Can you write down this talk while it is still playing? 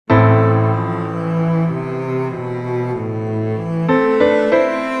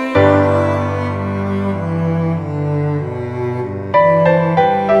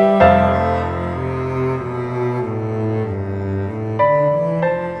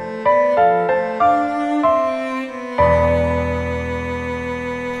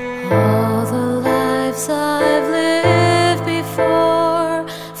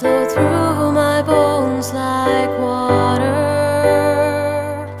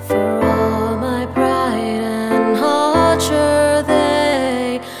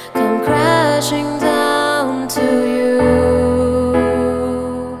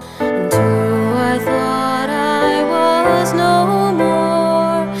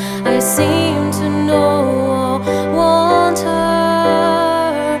seem to know or want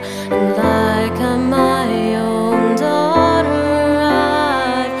her, and like I'm my own daughter,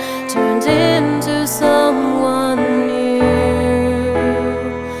 I've turned into someone new.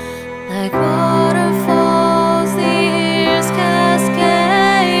 Like waterfalls, the years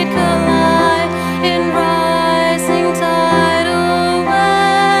cascade, collide in rising tidal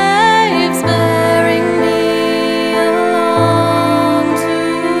waves, bearing me along to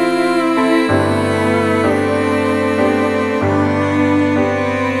you.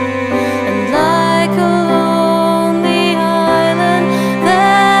 And like a lonely island,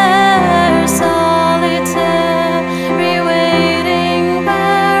 there solitary waiting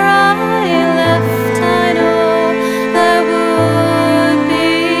where I left, I know there would be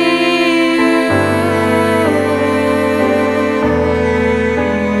you.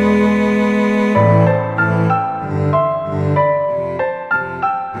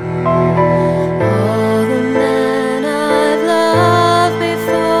 All the men I've loved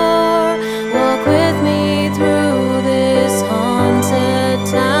before walk with me through this haunted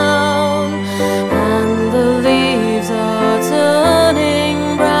town, and the leaves are turning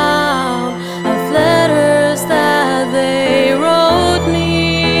brown of letters that they wrote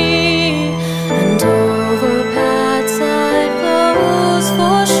me, and over pathside clothes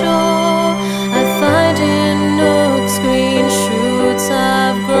for sure I find in nooks green shoots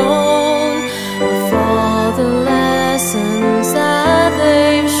I've grown of all the lessons that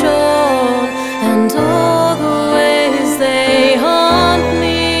they've shown, and all the ways they haunt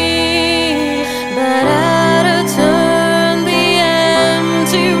me. But at a turn the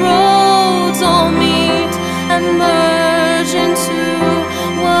empty roads all meet and merge into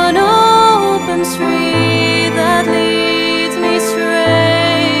one open street that leads me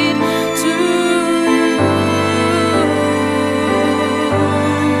straight to you.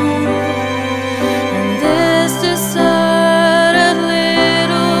 And this deserted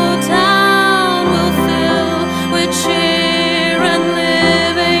little town will fill with cheer and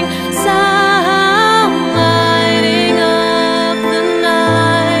living sound, lighting up the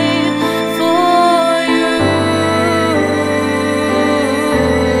night for you.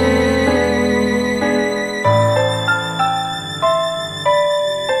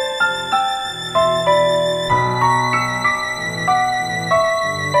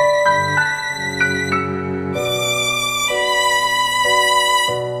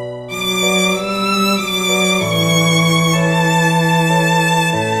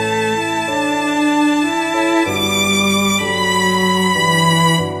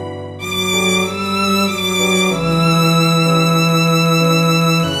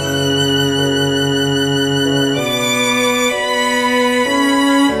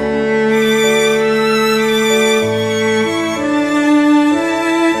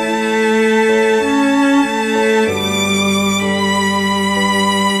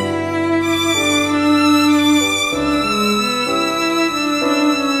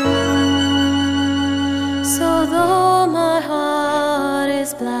 So though my heart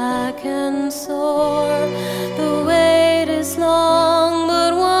is black and sore, the wait is long,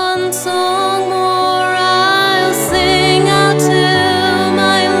 but one song more I'll sing out till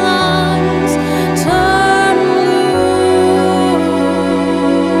my lungs turn blue,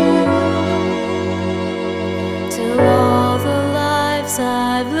 till all the lives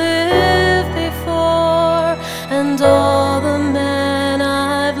I've lived before and all